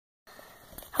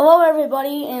Hello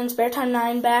everybody, and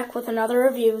SpareTime9 back with another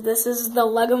review. This is the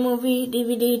Lego Movie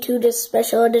DVD 2-disc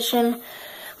special edition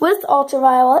with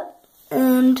Ultraviolet,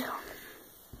 and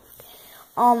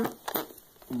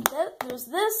there's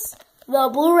this, the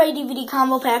Blu-ray DVD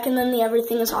combo pack, and then the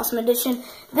Everything is Awesome edition.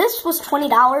 This was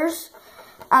 $20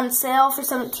 on sale for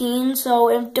 $17, so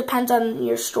it depends on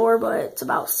your store, but it's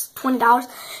about $20. And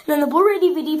then the Blu-ray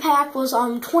DVD pack was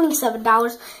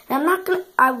 $27, and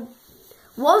I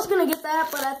was gonna get that,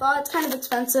 but I thought it's kind of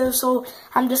expensive, so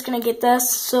I'm just gonna get this.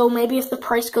 So maybe if the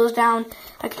price goes down,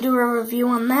 I can do a review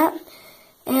on that.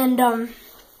 And the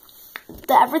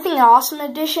Everything Awesome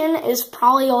edition is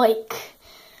probably like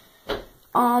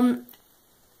I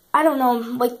don't know,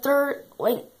 like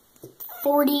 $40,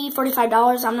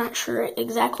 $45. I'm not sure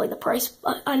exactly the price,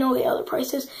 but I know the other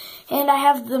prices. And I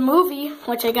have the movie,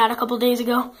 which I got a couple days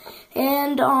ago,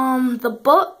 and the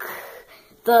book,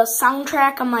 the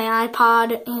soundtrack on my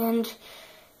iPod, and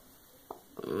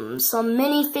some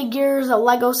minifigures, a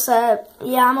Lego set.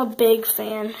 Yeah, I'm a big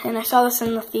fan, and I saw this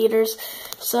in the theaters.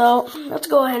 So let's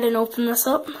go ahead and open this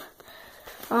up.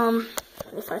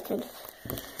 If I could.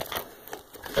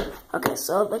 Okay,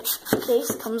 so the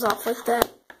case comes off like that,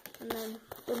 and then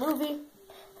the movie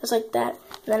is like that.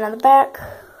 And then on the back,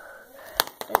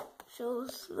 it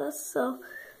shows this. So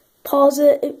pause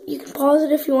it. You can pause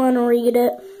it if you want to read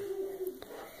it.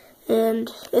 And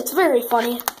it's very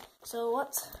funny. So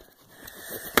let's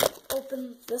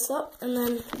open this up. And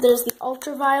then there's the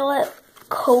Ultraviolet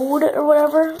code or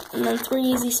whatever. And then 3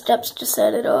 easy steps to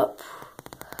set it up.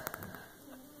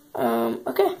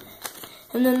 Okay.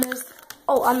 And then there's,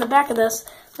 on the back of this,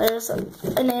 there's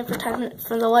a name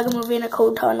for the Lego Movie and a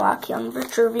code to unlock Young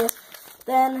Vitruvius.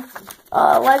 Then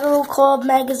Lego Club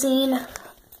magazine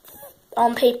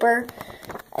on paper.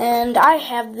 And I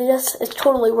have this. It's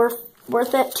totally worth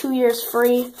it, 2 years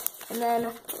free. And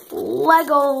then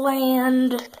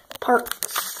Legoland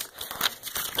Parks,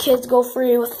 kids go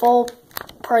free with full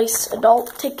price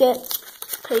adult ticket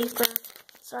paper.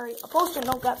 Sorry, a post-it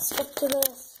note got stuck to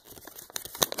this.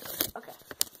 Okay,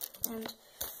 and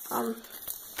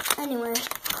anyway,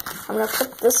 I'm gonna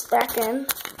put this back in.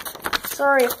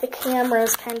 Sorry if the camera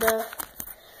is kind of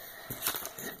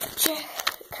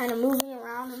moving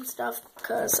around and stuff,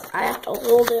 because I have to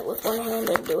hold it with one hand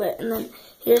and do it. And then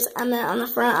here's Emmett on the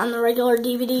front on the regular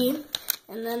DVD,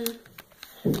 and then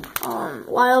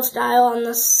Wild Style on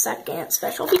the second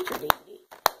special feature DVD.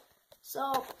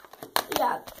 So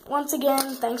yeah, once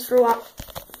again, thanks for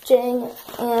watching,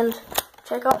 and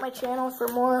check out my channel for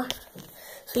more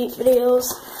sweet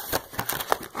videos.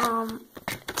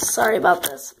 Sorry about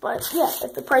this, but yeah,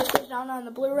 if the price goes down on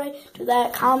the Blu-ray, do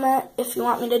that. Comment if you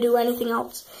want me to do anything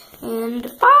else, and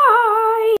bye!